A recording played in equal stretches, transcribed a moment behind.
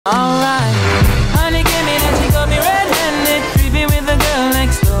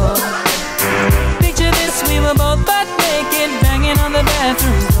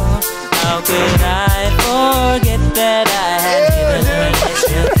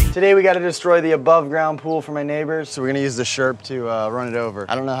Today we got to destroy the above ground pool for my neighbors. So we're gonna use the Sherp to run it over.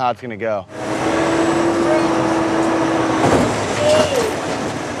 I don't know how it's gonna go.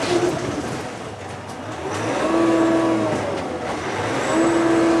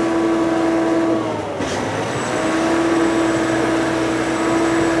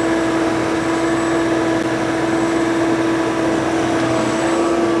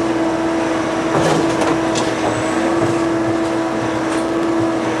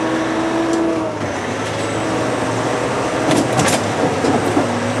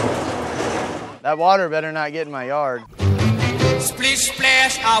 That water better not get in my yard. Splish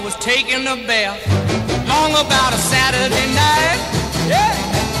splash, I was taking a bath. Long about a Saturday night. Yeah.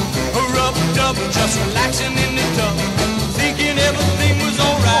 Rubbed up, just relaxing in the tub. Thinking everything was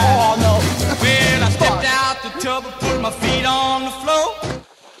alright. Oh no. Well, I stepped out the tub and put my feet on the floor.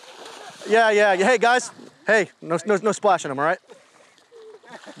 Yeah. Hey guys. Hey, no splashing them, all right?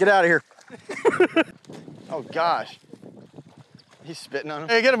 Get out of here. Oh gosh. He's spitting on him.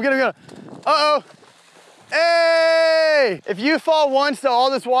 Hey, get him. Uh-oh. Hey! If you fall once, though,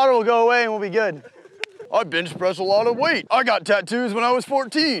 all this water will go away and we'll be good. I bench press a lot of weight. I got tattoos when I was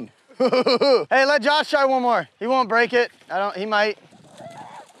 14. Hey, let Josh try one more. He won't break it. He might.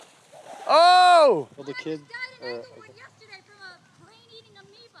 Oh! Well, the kid.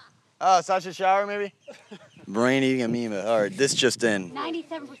 Oh, so I should shower maybe? Brain eating amoeba. All right, this just in.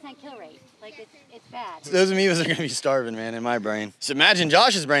 97% kill rate. Like, it's bad. Those amoebas are gonna be starving, man, in my brain. So imagine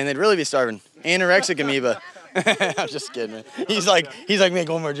Josh's brain, they'd really be starving. Anorexic amoeba. I'm just kidding, man. He's like, make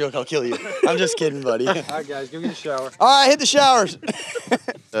one more joke, I'll kill you. I'm just kidding, buddy. All right, guys, go get a shower. All right, hit the showers.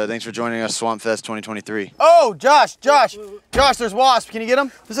 Thanks for joining us, Swamp Fest 2023. Oh, Josh, there's wasp. Can you get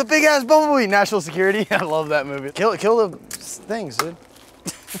him? There's a big ass bumblebee. National Security. I love that movie. Kill the things, dude.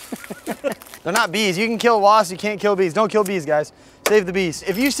 They're not bees. You can kill wasps, you can't kill bees. Don't kill bees, guys. Save the bees.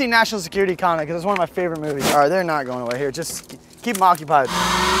 If you see National Security, comment, because it's one of my favorite movies. All right, they're not going away. Here, just keep them occupied.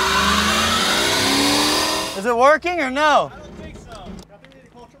 Is it working or no? I don't think so. I think we need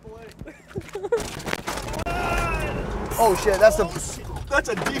to call AAA. Oh shit, that's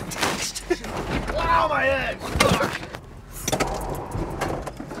a deep taste. Wow, my head.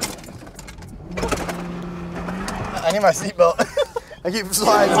 I need my seatbelt. I keep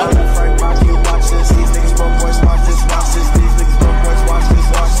sliding.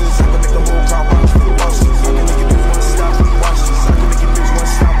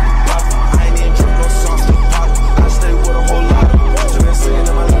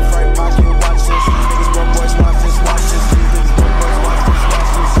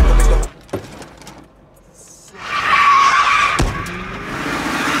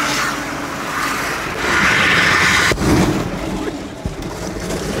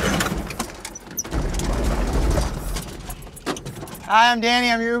 Hi, I'm Danny,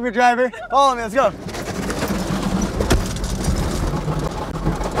 I'm your Uber driver. Follow me, let's go.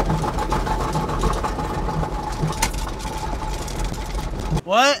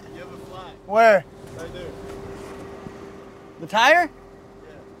 What? You have a flat. Where? I do. The tire?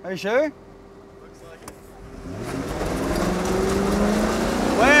 Yeah. Are you sure? Looks like it.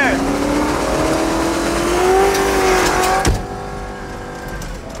 Where?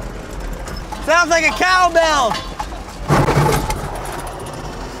 Sounds like a cowbell.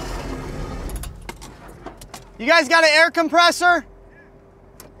 You guys got an air compressor?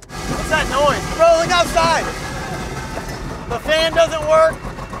 What's that noise? Bro, look outside. The fan doesn't work.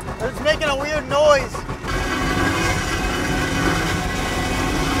 It's making a weird noise.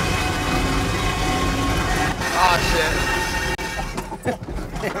 Oh shit.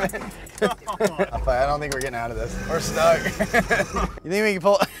 I don't think we're getting out of this. We're stuck. You think we can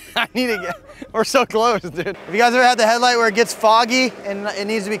pull? I need to get. We're so close, dude. Have you guys ever had the headlight where it gets foggy and it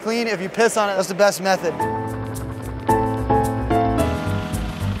needs to be clean? If you piss on it, that's the best method.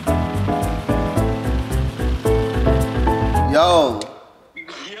 Yo.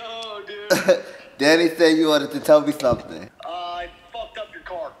 Yo, dude. Danny said you wanted to tell me something. I fucked up your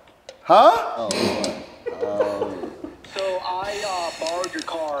car. Huh? Oh, boy. So I borrowed your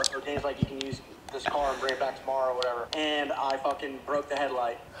car for days like you can use this car and bring it back tomorrow or whatever. And I fucking broke the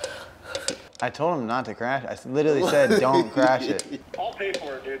headlight. I told him not to crash. I literally said don't crash it. I'll pay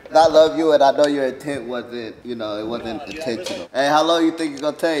for it, dude. I love you and I know your intent wasn't, you know, it wasn't intentional. Hey, how long you think it's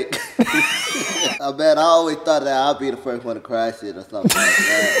gonna take? Oh, man, I always thought that I'd be the first one to crash it or something like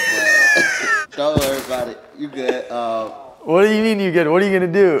that. But don't worry about it. You good. What do you mean you good? What are you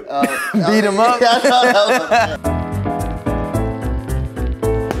gonna do? Beat him up?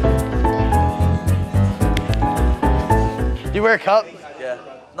 Do you wear a cup? Yeah.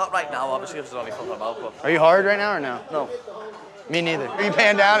 Not right now, obviously, because it's only from my mouth. But Are you hard right now or no? no. Me neither. Are you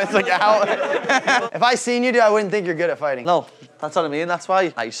paying down? It's like out. If I seen you, dude, I wouldn't think you're good at fighting. No, that's what I mean. That's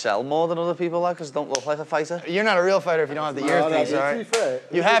why I sell more than other people, like, because I don't look like a fighter. You're not a real fighter if you don't have the ear things, all right?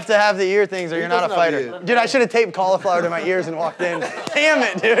 You have to have the ear things or you're not a fighter. Dude, I should have taped cauliflower to my ears and walked in. Damn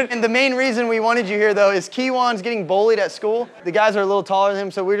it, dude. And the main reason we wanted you here, though, is Kewon's getting bullied at school. The guys are a little taller than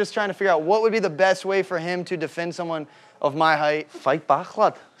him, so we're just trying to figure out what would be the best way for him to defend someone of my height. Fight back,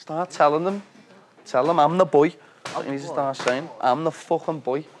 lad. Start telling them. Tell them I'm the boy. You need to start saying, I'm the fucking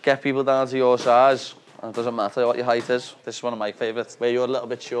boy. Get people down to your size. And it doesn't matter what your height is. This is one of my favourites. Where you're a little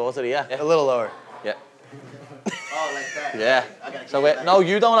bit shorter, yeah? A little lower. Yeah. Oh, like that? Yeah. So wait, no,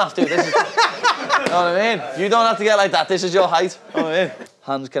 you don't have to. This is, you know what I mean? You don't have to get like that. This is your height. You know what I mean?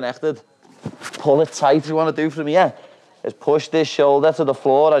 Hands connected. Pull it tight. What you want to do from here is push this shoulder to the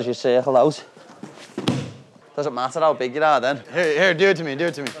floor as you circle out. Doesn't matter how big you are then. Here, do it to me, do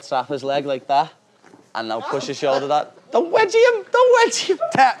it to me. Trap his leg like that. And now push his shoulder that. Don't wedgie him! Don't wedgie him!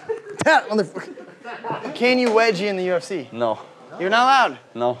 Tap, motherfucker. Can you wedgie in the UFC? No. You're not allowed?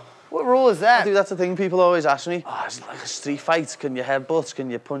 No. What rule is that? Dude, that's the thing people always ask me. Oh, it's like a street fight. Can you headbutt? Can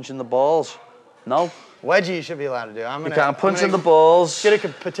you punch in the balls? No. Wedgie you should be allowed to do. You can't punch in the balls. Get a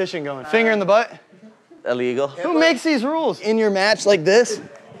petition going. Finger in the butt? Illegal. Who makes these rules? In your match like this?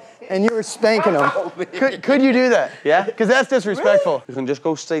 And you were spanking them. Could you do that? Yeah. Because that's disrespectful. You can just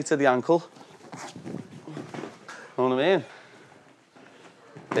go straight to the ankle. You know what I mean?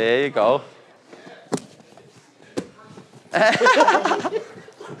 There you go.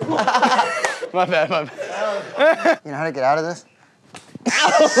 My bad, my bad. You know how to get out of this?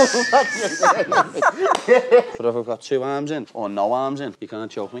 But if I've got 2 arms in, or no arms in, you can't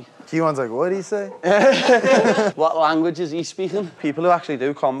choke me. Kewon's like, what did he say? What language is he speaking? People who actually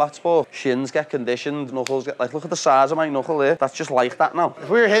do combat sport, shins get conditioned, knuckles get, like, look at the size of my knuckle there. That's just like that now. If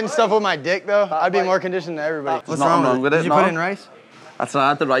we were hitting stuff with my dick, though, I'd be more conditioned than everybody. What's wrong with it? Did you put in rice? That's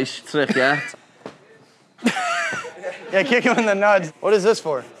right, the rice trick, yeah. Yeah, kick him in the nuts. What is this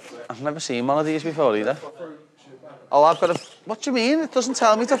for? I've never seen one of these before either. Oh, I've got a... What do you mean? It doesn't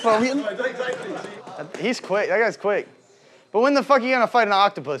tell me to throw it in. He's quick. That guy's quick. But when the fuck are you gonna fight an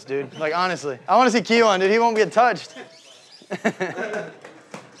octopus, dude? Like, honestly. I want to see Kewon, dude. He won't get touched.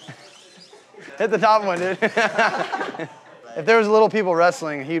 Hit the top one, dude. If there was little people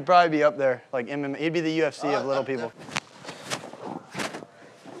wrestling, he'd probably be up there. Like, MMA. He'd be the UFC of little people.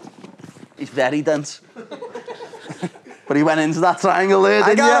 He's very dense. But he went into that triangle there,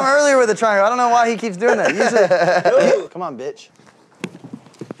 didn't I got him earlier with the triangle. I don't know why he keeps doing that. Usually, come on, bitch.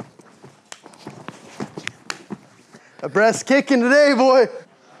 A breast kicking today, boy.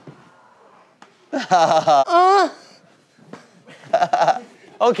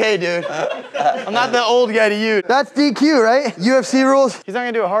 Okay, dude. I'm not the old guy to you. That's DQ, right? UFC rules. He's not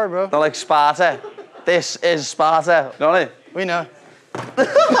gonna do it hard, bro. They're like Sparta. This is Sparta. You know what I mean? We know.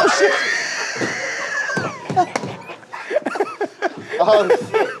 Oh, shit.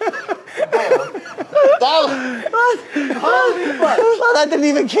 I didn't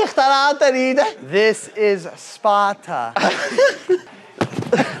even kick that out there either. This is Sparta.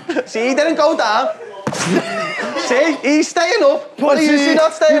 See, he didn't go down. See, he's staying up. What are you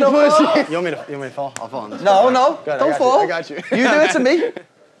not staying up? You want me to fall? I'll fall on this. No, Good, don't fall. I got you. You do it to me.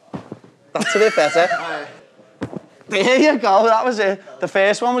 That's a bit better. There you go, that was it. The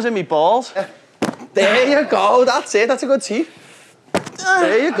first one was in me balls. There you go, that's it, that's a good teeth.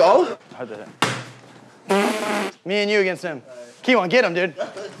 There you go. Me and you against him. Kewon, get him, dude.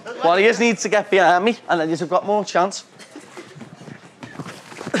 One of you needs to get behind me, and then you've got more chance.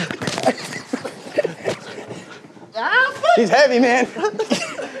 He's heavy, man.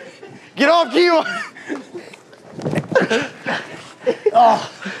 Get off, Kewon.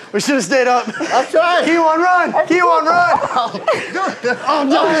 Oh, we should have stayed up. I'm trying. Kewon, run. Kewon, run. Oh,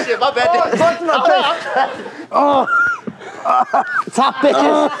 no. Shit, my bad. Oh. Tap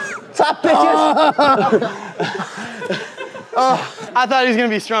bitches. Tap bitches. I thought he was going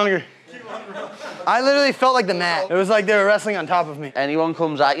to be stronger. I literally felt like the mat. It was like they were wrestling on top of me. Anyone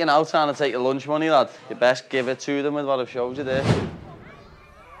comes at you now trying to take your lunch money, lad, you best give it to them with what I've showed you there.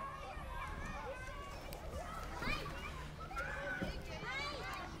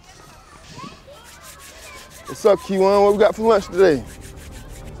 What's up, Kewon? What we got for lunch today?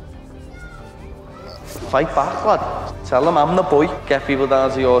 Fight back, lad. Tell them I'm the boy. Get people down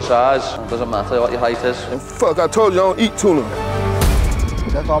to your size. It doesn't matter what your height is. And fuck, I told you I don't eat tuna.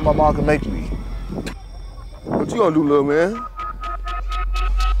 That's all my mom can make me eat. What you gonna do, little man?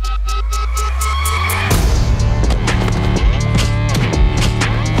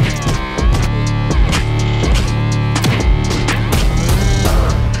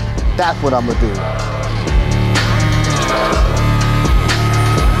 That's what I'm gonna do.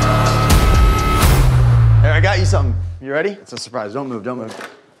 something. You ready? It's a surprise. Don't move, don't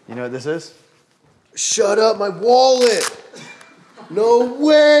move. You know what this is? Shut up, my wallet. No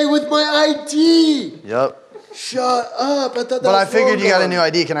way, with my ID. Yep. Shut up, I thought that But I was figured you got a wrong. new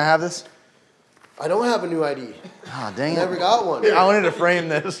ID. Can I have this? I don't have a new ID. Ah, dang it. Never got one. I wanted to frame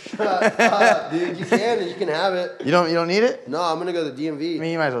this. Dude, you can have it. You don't need it? No, I'm gonna go to the DMV. I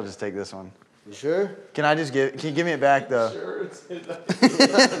mean, you might as well just take this one. You sure? Can you give me it back though? Sure.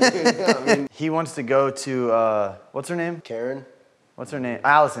 He wants to go to, what's her name? Karen. What's her name?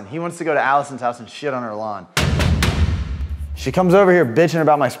 Allison. He wants to go to Allison's house and shit on her lawn. She comes over here bitching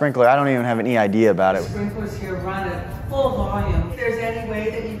about my sprinkler. I don't even have any idea about it. Sprinklers here run at full volume. If there's any way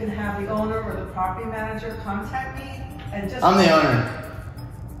that you can have the owner or the property manager contact me and just... I'm the owner.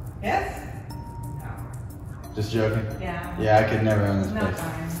 Yes? Just joking? Yeah. Yeah, I could never own this No place.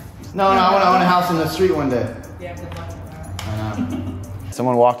 time. No, I want to own a house in the street one day. Yeah, good luck with that. I know.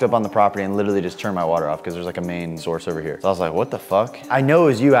 Someone walked up on the property and literally just turned my water off because there's like a main source over here. So I was like, what the fuck? I know it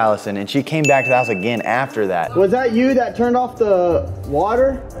was you, Allison, and she came back to the house again after that. Was that you that turned off the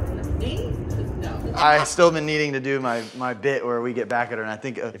water? Me? I still been needing to do my bit where we get back at her, and I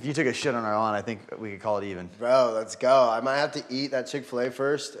think if you took a shit on our lawn, I think we could call it even. Bro, let's go. I might have to eat that Chick-fil-A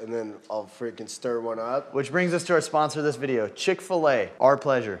first, and then I'll freaking stir one up. Which brings us to our sponsor of this video, Chick-fil-A, our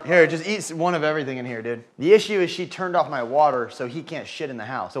pleasure. Here, just eat one of everything in here, dude. The issue is she turned off my water, so he can't shit in the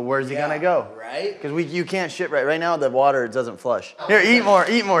house. So where's he gonna go? Right? Because you can't shit right now. The water doesn't flush. Here, eat more,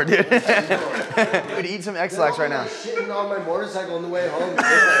 dude. Dude, eat some X-Lax right now. I'm shitting on my motorcycle on the way home.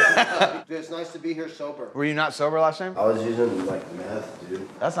 Dude, it's nice to be here sober. Were you not sober last time? I was using like meth, dude.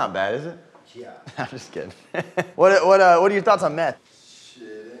 That's not bad, is it? Yeah. I'm just kidding. What are your thoughts on meth?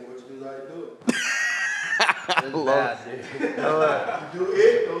 Shit, ain't what you do, like do it. I love it. Do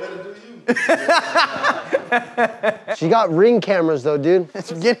it, don't let it do you. She got ring cameras though, dude.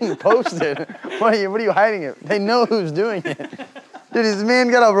 It's getting posted. What are you hiding it? They know who's doing it. Dude, this man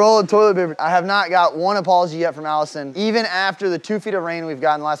got a roll of toilet paper. I have not got one apology yet from Allison, even after the 2 feet of rain we've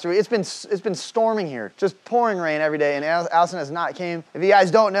gotten the last 3 weeks. It's been storming here, just pouring rain every day, and Allison has not came. If you guys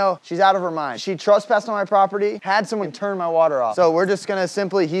don't know, she's out of her mind. She trespassed on my property, had someone turn my water off. So we're just gonna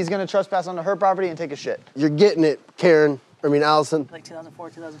he's gonna trespass onto her property and take a shit. You're getting it, Karen. I mean, Allison. Like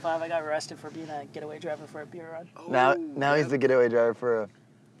 2004, 2005, I got arrested for being a getaway driver for a beer run. Now he's the getaway driver for a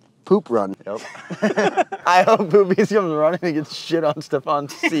poop run. Yep. I hope Poopies comes running and gets shit on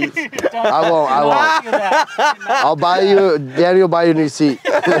Stefan's seats. I won't. I'll buy you, Danny will buy you a new seat.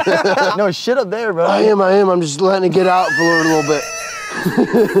 No, shit up there, bro. I am. I'm just letting it get out for a little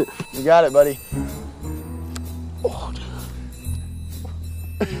bit. You got it, buddy. Oh,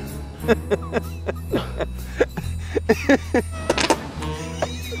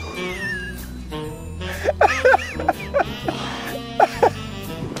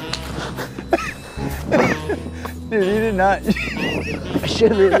 Dude, you did not. I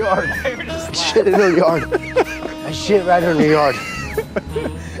shit in her yard. I shit in her yard. I shit right in her yard.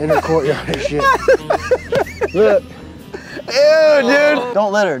 In her courtyard, I shit. Look. Ew, dude.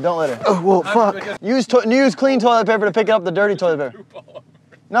 Don't let her. Oh, well, fuck. Use clean toilet paper to pick up the dirty toilet paper.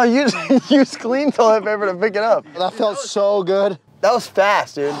 No, use clean toilet paper to pick it up. That felt so good. That was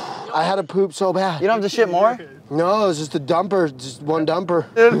fast, dude. I had to poop so bad. You don't have to shit more? No, it's just a dumper, just one dumper.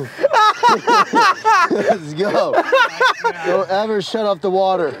 Let's go. Don't ever shut off the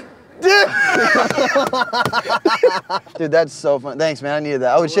water. Dude, that's so fun. Thanks, man. I needed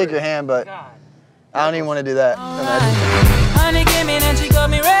that. I would shake your hand, but I don't even want to do that. Honey came in and she got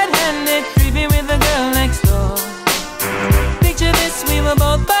me red-handed, creepy with the girl next door. Picture this, we were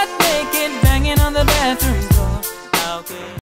both butt naked, banging on the bathroom